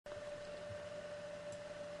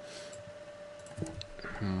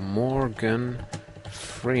Morgan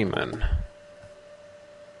Freeman.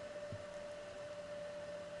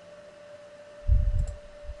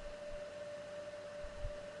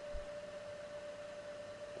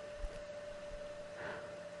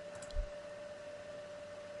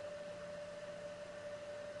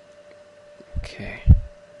 Okay.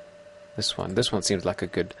 This one seems like a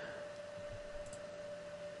good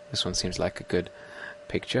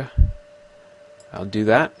picture. I'll do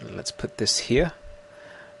that. Let's put this here.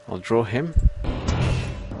 I'll draw him.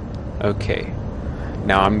 Okay.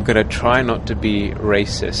 Now I'm gonna try not to be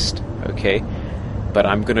racist, okay? But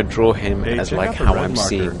I'm gonna draw him as like how I'm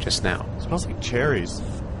seeing just now. It smells like cherries.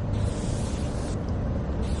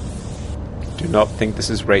 Do not think this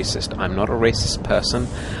is racist. I'm not a racist person.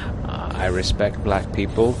 I respect black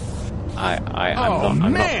people. I'm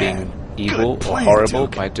not being evil or horrible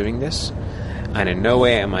by doing this. And in no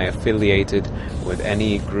way am I affiliated with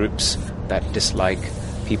any groups that dislike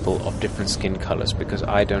people of different skin colors, because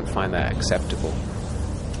I don't find that acceptable.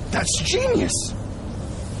 That's genius!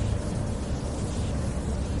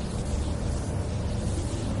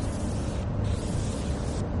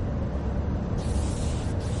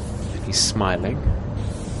 And he's smiling.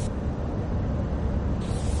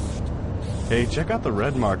 Hey, check out the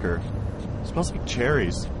red marker. It smells like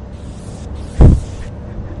cherries.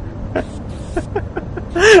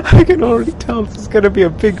 I can already tell this is going to be a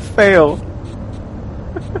big fail.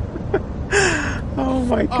 Oh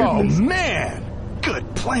my goodness. Oh man!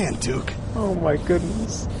 Good plan, Duke. Oh my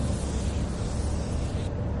goodness.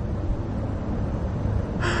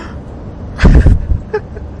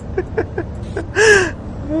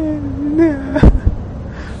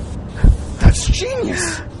 That's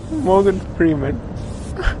genius! Morgan Freeman.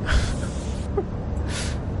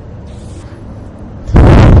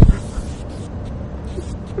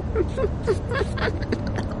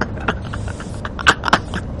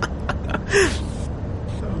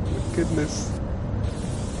 Oh my goodness.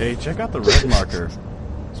 Hey, check out the red marker.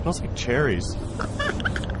 It smells like cherries.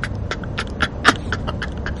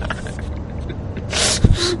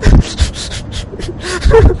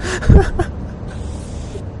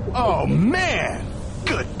 Oh man!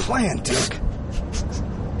 Good plan, Duke.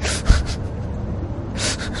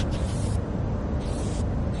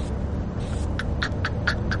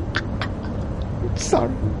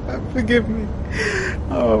 Sorry, forgive me.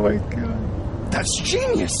 Oh my god. That's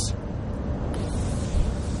genius!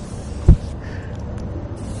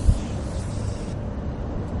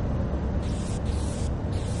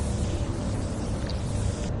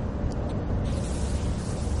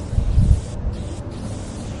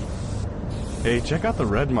 Hey, check out the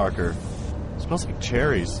red marker. It smells like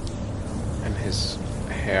cherries. And his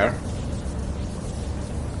hair.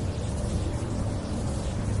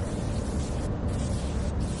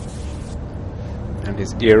 And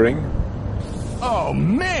his earring. Oh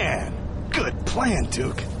man! Good plan,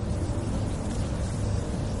 Duke.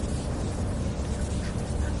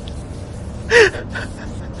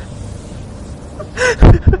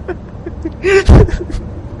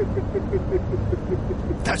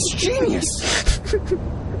 That's genius!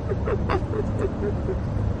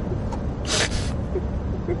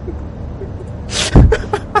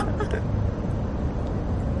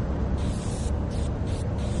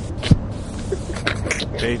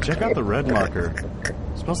 Hey, check out the red marker.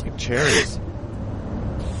 It smells like cherries.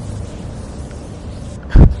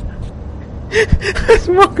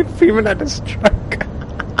 Morgan Freeman had a stroke.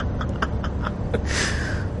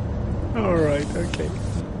 Alright, okay.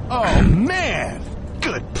 Oh man!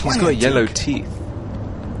 Good plan. He's got yellow Duke. teeth.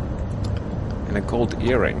 And a gold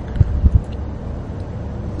earring.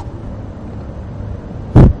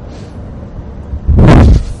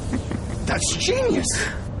 That's genius!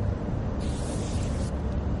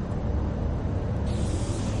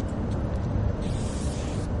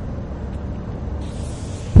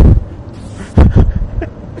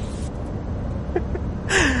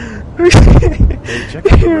 Hey, check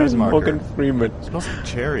out the Here's red marker. Morgan Freeman. It smells like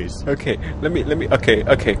cherries. Okay,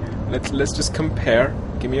 okay. Let's just compare.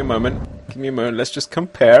 Give me a moment. Let's just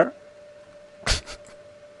compare.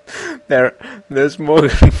 There's Morgan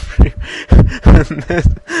Freeman.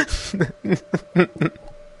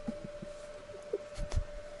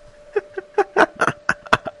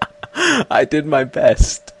 I did my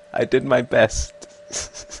best.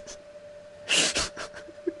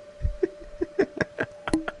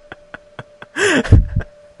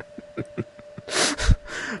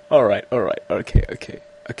 Alright, okay,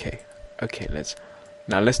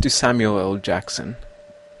 let's do Samuel L. Jackson.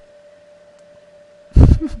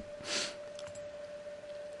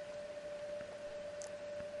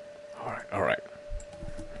 Alright.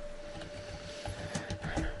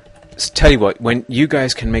 tell you what, when you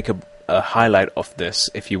guys can make a highlight of this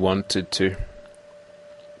if you wanted to.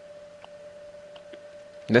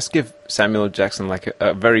 Let's give Samuel Jackson like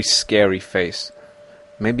a very scary face.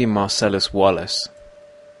 Maybe Marcellus Wallace.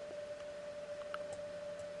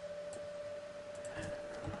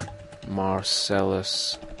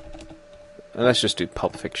 Marcellus. Let's just do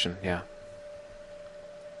Pulp Fiction, yeah.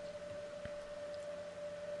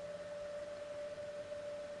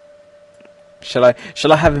 Shall I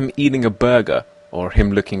have him eating a burger or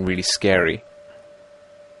him looking really scary?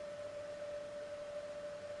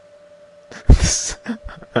 This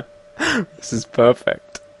is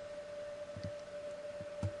perfect.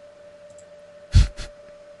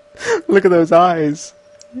 Look at those eyes.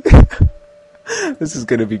 This is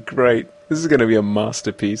going to be great. This is going to be a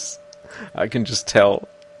masterpiece. I can just tell.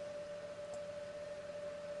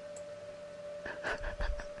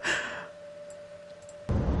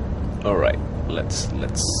 Alright, let's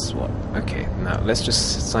what? Okay, now let's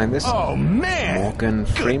just sign this. Oh man! Morgan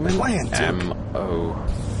Freeman. Plan, Duke.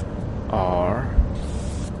 M-O-R-G-A-N.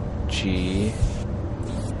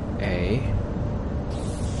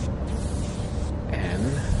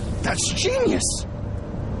 That's genius!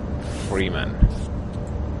 Freeman.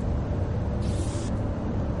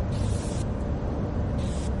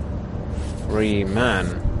 Freeman.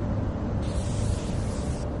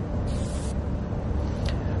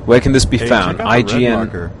 Where can this be found?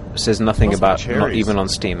 IGN says nothing about not even on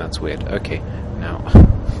Steam. That's weird. Okay, now.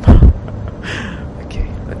 Okay,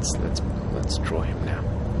 let's draw him now.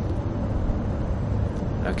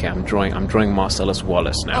 Okay, I'm drawing Marcellus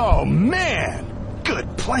Wallace now. Oh man!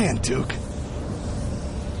 Good plan, Duke.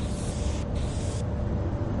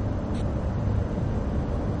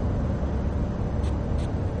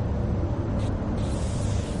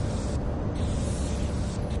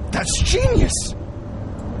 That's genius!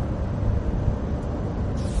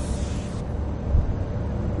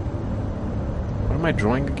 What am I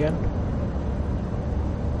drawing again?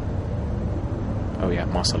 Oh yeah,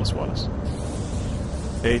 Marcellus Wallace.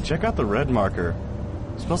 Hey, check out the red marker.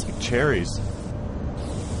 It smells like cherries.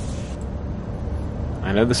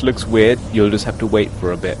 I know this looks weird, you'll just have to wait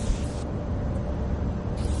for a bit.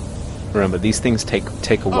 Remember, these things take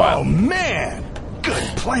a while. Oh man!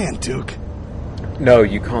 Good plan, Duke. No,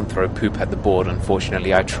 you can't throw poop at the board,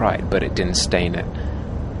 unfortunately. I tried, but it didn't stain it.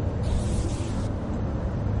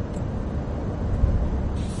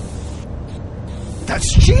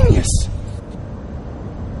 That's genius!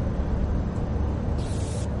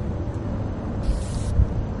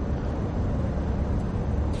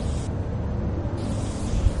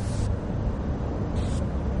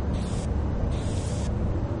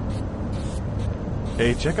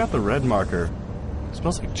 Hey, check out the red marker. It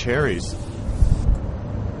smells like cherries.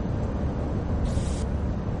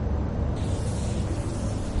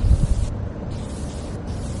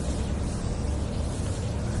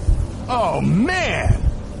 Oh man!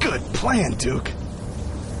 Good plan, Duke.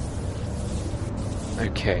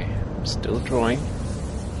 Okay, I'm still drawing.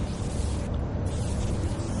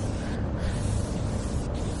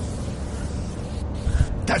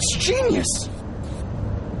 That's genius!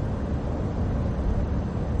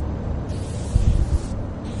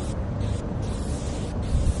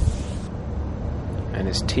 And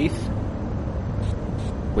his teeth,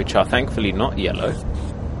 which are thankfully not yellow.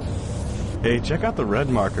 Hey, check out the red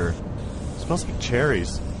marker. It smells like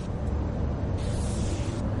cherries.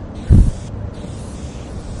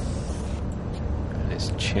 And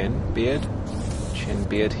his chin beard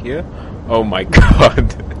here. Oh my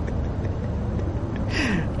god.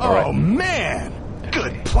 Oh Alright. man!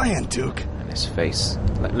 Good Okay. plan, Duke. And his face.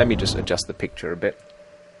 Let me just adjust the picture a bit.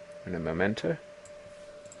 In a momento.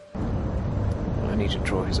 I need to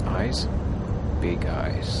draw his eyes. Big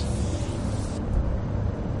eyes.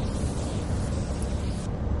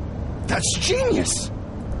 That's genius!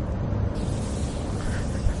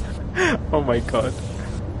 Oh my god.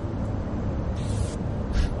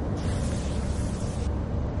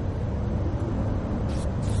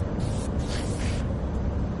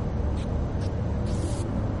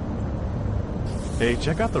 Hey,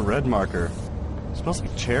 check out the red marker. It smells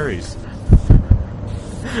like cherries.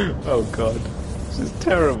 Oh god. This is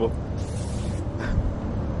terrible.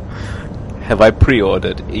 Have I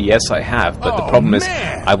pre-ordered? Yes, I have, but the problem is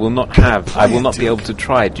I will not be able to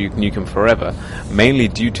try Duke Nukem Forever, mainly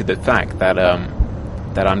due to the fact that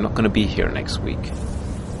that I'm not going to be here next week.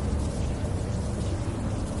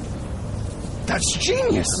 That's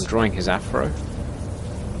genius! I'm drawing his afro.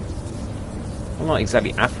 Well, not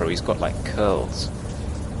exactly afro, he's got like curls.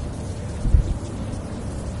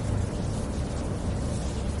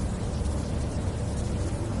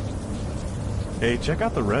 Hey, check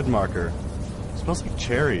out the red marker. It smells like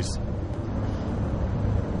cherries.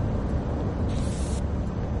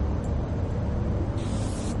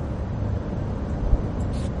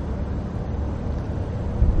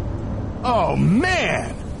 Oh,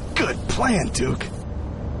 man! Good plan, Duke.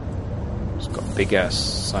 It's got big ass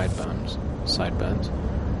sideburns.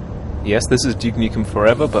 Yes, this is Duke Nukem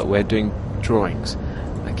Forever, but we're doing drawings.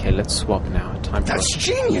 Okay, let's swap now. That's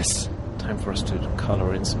genius! Time for us to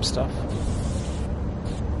color in some stuff.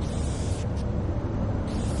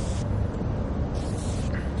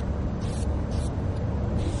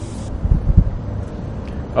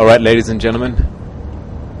 Alright, ladies and gentlemen,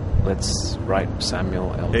 let's write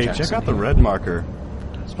Samuel L. Hey, Jackson check out the here. red marker.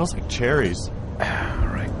 It smells like cherries.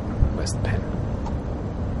 Alright, where's the pen?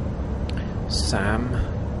 Sam.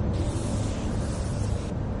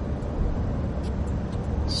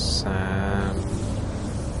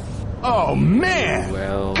 Oh, man!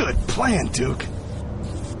 Well, Good plan, Duke.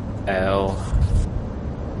 L.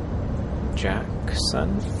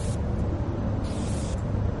 Jackson.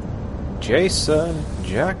 Jason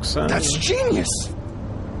Jackson. That's genius!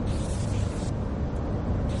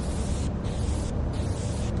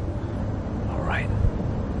 Alright.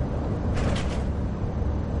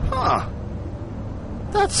 Huh.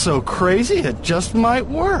 That's so crazy, it just might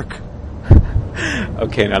work.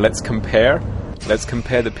 Okay, now let's compare. Let's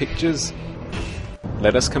compare the pictures.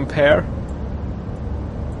 Let us compare.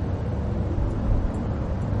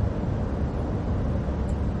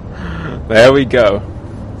 There we go.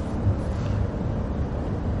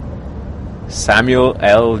 Samuel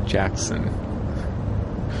L. Jackson.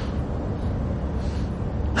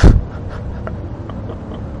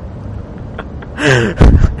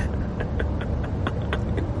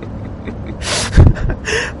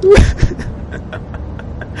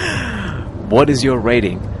 What is your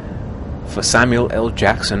rating for Samuel L.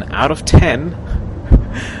 Jackson out of 10?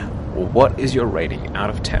 What is your rating out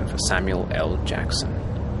of 10 for Samuel L. Jackson?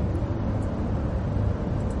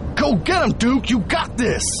 Go get him, Duke! You got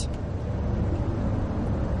this!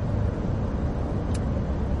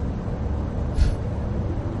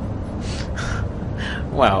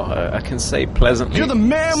 Wow, I can say pleasantly. You're the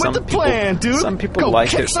man with the plan, dude! Some people Go like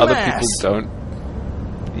kick it, some other ass. people don't.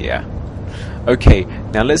 Yeah. Okay,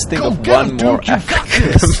 now let's think Go of get one him, more Duke, you got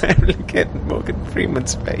African American Morgan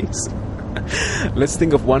Freeman's face. Let's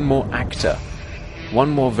think of one more actor. One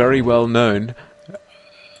more very well known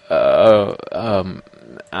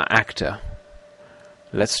actor.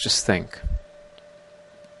 Let's just think.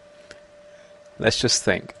 Let's just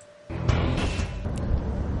think.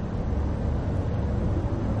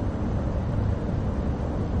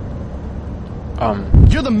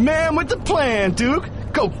 You're the man with the plan, Duke!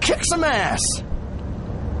 Go kick some ass!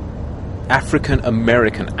 African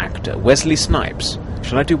American actor. Wesley Snipes.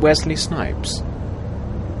 Shall I do Wesley Snipes?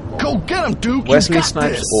 Go get him, Duke! Wesley you got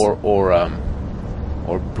Snipes this.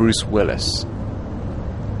 or Bruce Willis.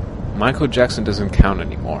 Michael Jackson doesn't count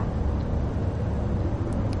anymore.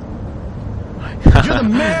 You're the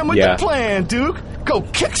man with Yeah. the plan, Duke! Go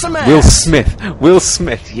kick some ass! Will Smith. Will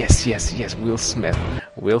Smith. Yes, yes, yes. Will Smith.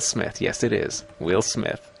 Will Smith. Yes, it is. Will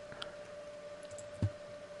Smith.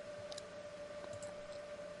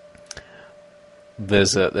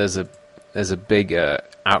 There's a big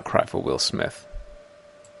outcry for Will Smith.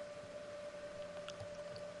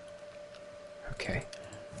 Okay.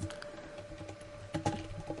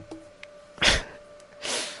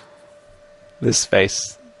 This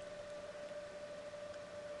face.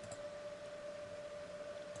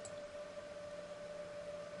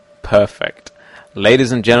 Perfect.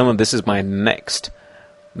 Ladies and gentlemen, this is my next.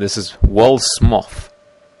 This is Will Smith.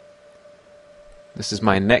 This is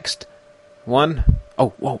my next one.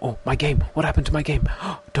 Oh, oh, oh, my game. What happened to my game?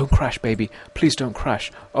 Don't crash, baby. Please don't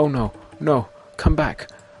crash. Oh, no. No. Come back.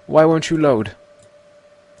 Why won't you load?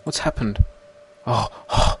 What's happened? Oh,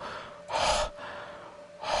 oh, oh,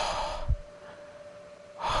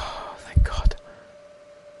 oh, thank God.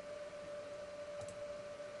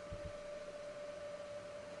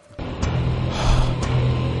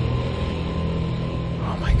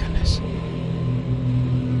 Oh, my goodness.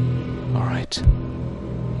 All right.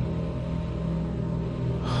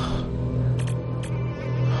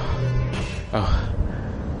 Oh.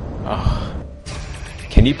 Oh.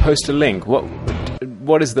 Can you post a link?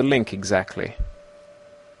 What is the link exactly?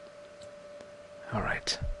 All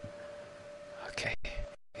right. Okay.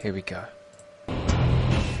 Here we go.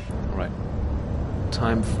 All right.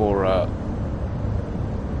 Time for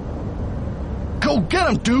Go get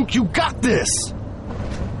him, Duke! You got this!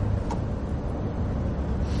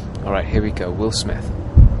 all right, here we go. Will Smith.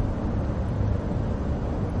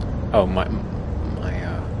 Oh, my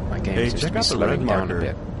game Hey, seems check to be out the red slowing down a marker.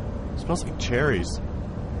 bit. It smells like cherries.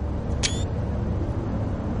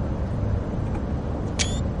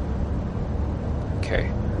 Okay,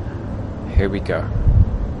 here we go.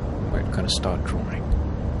 We're gonna start drawing.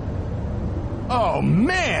 Oh,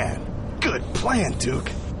 man! Good plan, Duke.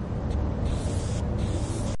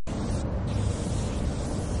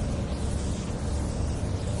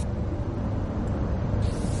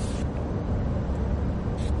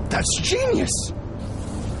 That's genius!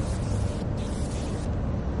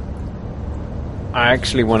 I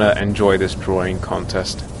actually want to enjoy this drawing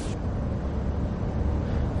contest.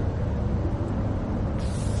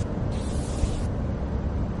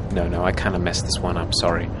 No, I kind of messed this one up,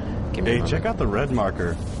 sorry. Give me a Hey, moment. check out the red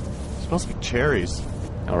marker. It smells like cherries.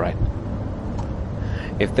 Alright.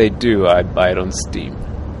 If they do, I'd buy it on Steam.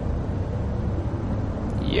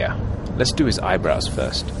 Yeah. Let's do his eyebrows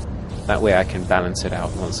first. That way I can balance it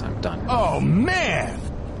out once I'm done. Oh, man!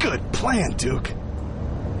 Good plan, Duke.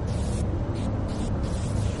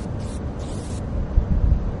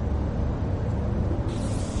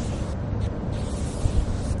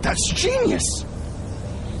 That's genius!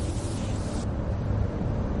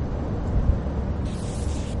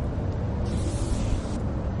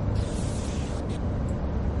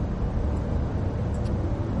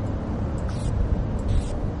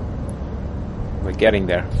 We're getting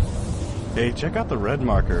there. Hey, check out the red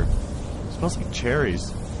marker. It smells like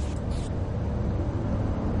cherries.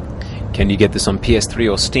 Can you get this on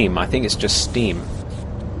PS3 or Steam? I think it's just Steam.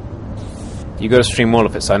 You got to stream all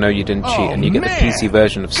of it, so I know you didn't cheat, and you get the PC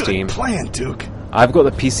version of Steam. Good plan, Duke. I've got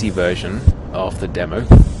the PC version of the demo.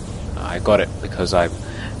 I got it because I've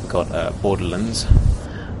got Borderlands.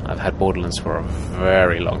 I've had Borderlands for a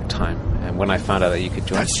very long time, and when I found out that you could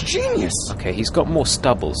join... That's genius! Okay, he's got more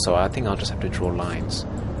stubble, so I think I'll just have to draw lines.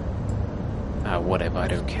 Whatever, I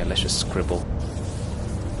don't care, let's just scribble.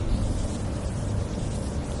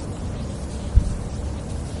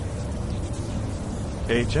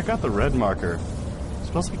 Hey, check out the red marker. It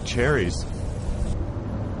smells like cherries.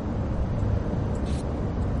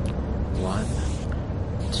 1,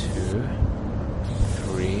 2,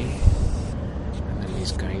 3, and then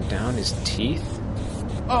he's going down his teeth.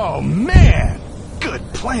 Oh, man! Good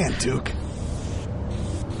plan, Duke.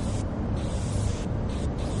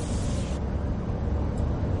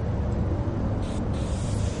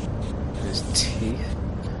 His teeth.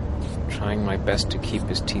 Trying my best to keep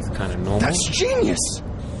his teeth kind of normal. That's genius!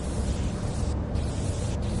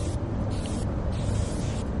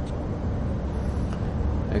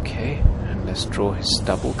 Okay, and let's draw his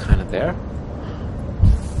stubble kind of there.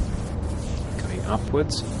 Going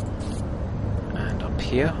upwards. And up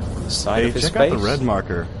here on the side Hey, of his check face. out the red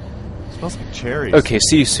marker. It smells like cherries. Okay,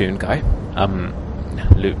 see you soon, guy.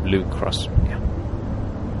 Luke Cross, yeah.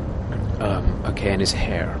 Okay, and his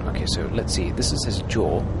hair. Okay, so let's see. This is his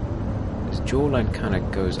jaw. His jawline kind of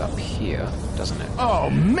goes up here, doesn't it? Oh,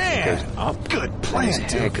 man! It goes up. Good plan, and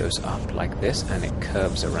his hair Duke. goes up like this, and it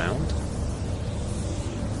curves around.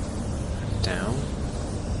 And down.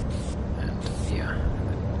 And, yeah. And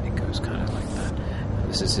then it goes kind of like that. And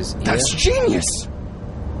this is his ear. That's genius!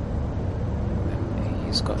 And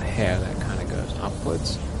he's got hair that kind of goes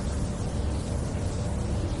upwards.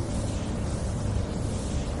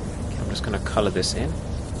 Okay, I'm just going to color this in.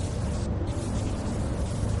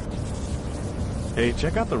 Hey,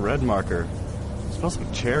 check out the red marker. It smells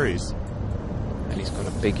like cherries. And he's got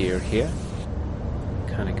a big ear here.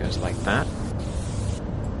 Kind of goes like that.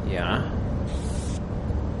 Yeah.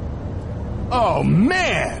 Oh,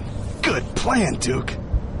 man! Good plan, Duke.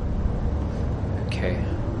 Okay.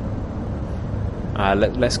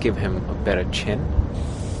 Let's give him a better chin.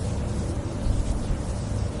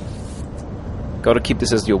 Gotta keep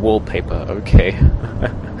this as your wallpaper, okay.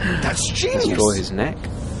 That's Let's genius! draw his neck.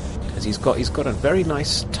 Because he's got a very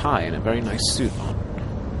nice tie and a very nice suit on.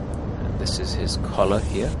 And this is his collar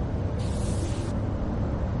here.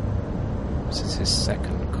 This is his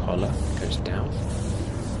second collar. It goes down.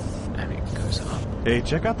 And it goes up. Hey,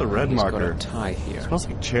 check out the red He's marker. got a tie here. It smells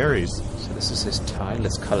like cherries. So this is his tie.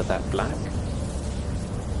 Let's color that black.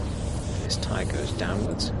 His tie goes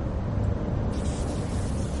downwards.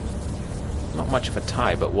 Not much of a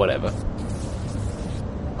tie, but whatever.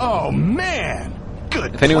 Oh, man!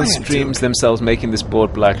 Good If anyone plan, streams Duke. themselves making this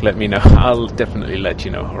board black, let me know. I'll definitely let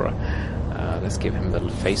you know, Horror. Let's give him little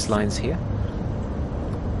face lines here.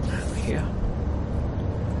 And here.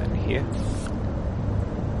 And here.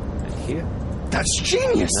 And here. That's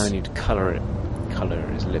genius! Now I need to color it. Color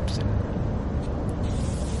his lips in.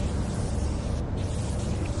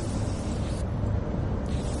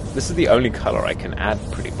 This is the only color I can add,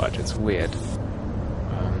 pretty much. It's weird.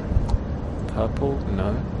 Purple?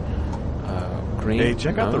 No. Green. Hey,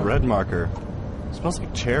 check out the no. red marker. It smells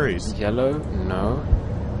like cherries. Yellow, no.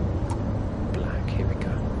 Black, here we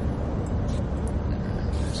go.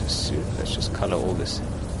 There's his suit. Let's just color all this.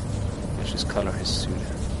 Let's just color his suit.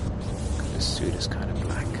 His suit is kind of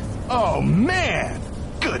black. Oh, man!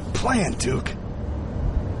 Good plan, Duke.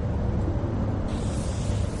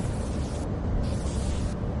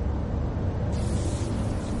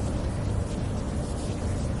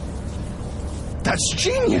 That's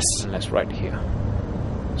genius! And let's right here.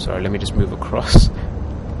 Sorry, let me just move across.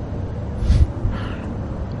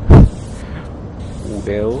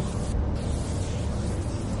 Will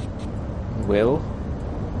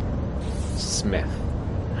Smith.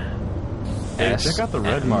 Hey, check out the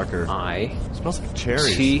red marker. I It smells like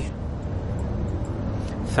cherries. T.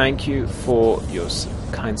 Thank you for your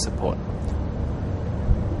kind support.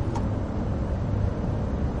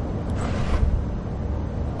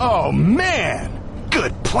 Oh, man!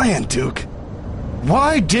 Good plan, Duke.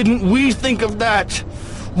 Why didn't we think of that?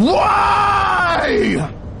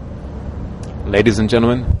 Why? Ladies and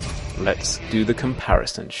gentlemen, let's do the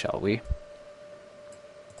comparison, shall we?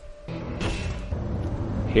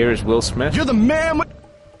 Here is Will Smith. You're the man with...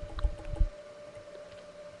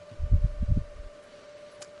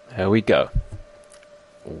 There we go.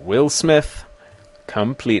 Will Smith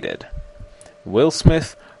completed. Will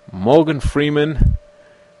Smith, Morgan Freeman,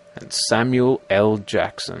 and Samuel L.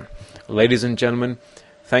 Jackson. Ladies and gentlemen,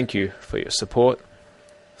 thank you for your support.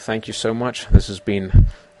 Thank you so much. This has been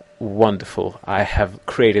wonderful. I have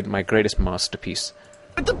created my greatest masterpiece.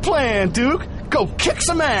 With the plan, Duke. Go kick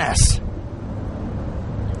some ass.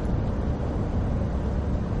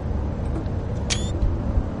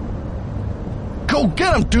 Go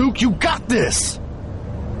get him, Duke. You got this.